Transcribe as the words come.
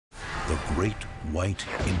the great white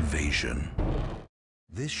invasion.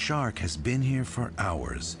 This shark has been here for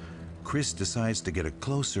hours. Chris decides to get a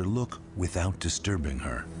closer look without disturbing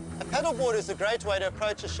her. A paddleboard is a great way to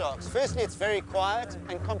approach a shark. Firstly, it's very quiet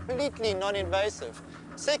and completely non-invasive.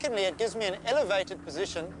 Secondly, it gives me an elevated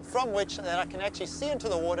position from which that I can actually see into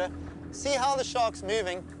the water, see how the shark's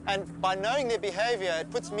moving, and by knowing their behavior,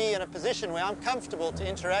 it puts me in a position where I'm comfortable to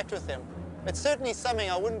interact with them. It's certainly something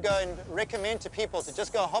I wouldn't go and recommend to people, to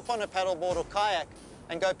just go hop on a paddleboard or kayak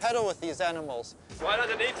and go paddle with these animals. Right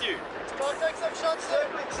underneath you. Can I take some shots?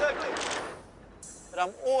 Certainly. But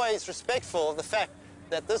I'm always respectful of the fact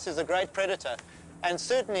that this is a great predator, and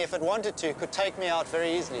certainly if it wanted to, could take me out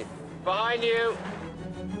very easily. Behind you.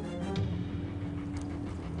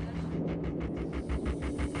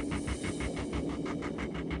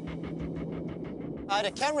 I had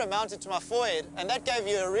a camera mounted to my forehead, and that gave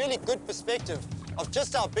you a really good perspective of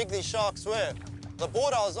just how big these sharks were. The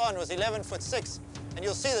board I was on was 11'6", and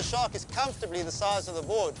you'll see the shark is comfortably the size of the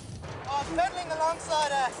board. I'm paddling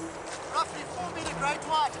alongside a roughly 4-meter great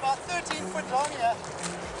white, about 13 foot long here,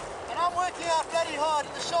 and I'm working out bloody hard,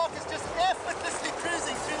 and the shark is just effortlessly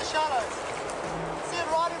cruising through the shallows. See it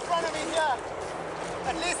right in front of me here,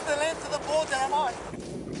 at least the length of the board that I'm on.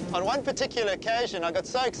 On one particular occasion, I got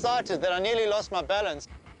so excited that I nearly lost my balance.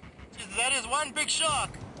 That is one big shark.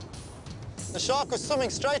 The shark was swimming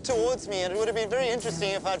straight towards me, and it would have been very interesting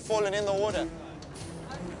if I'd fallen in the water.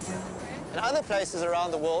 In other places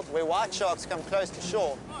around the world where white sharks come close to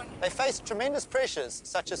shore, they face tremendous pressures,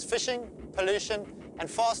 such as fishing, pollution,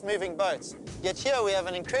 and fast-moving boats. Yet here we have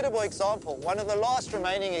an incredible example, one of the last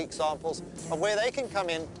remaining examples of where they can come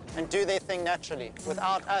in and do their thing naturally,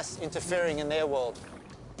 without us interfering in their world.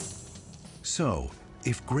 So,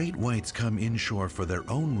 if great whites come inshore for their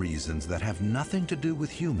own reasons that have nothing to do with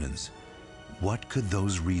humans, what could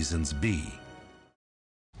those reasons be?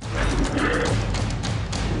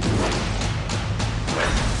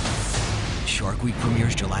 Shark Week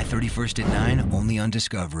premieres July 31st at 9, only on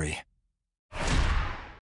Discovery.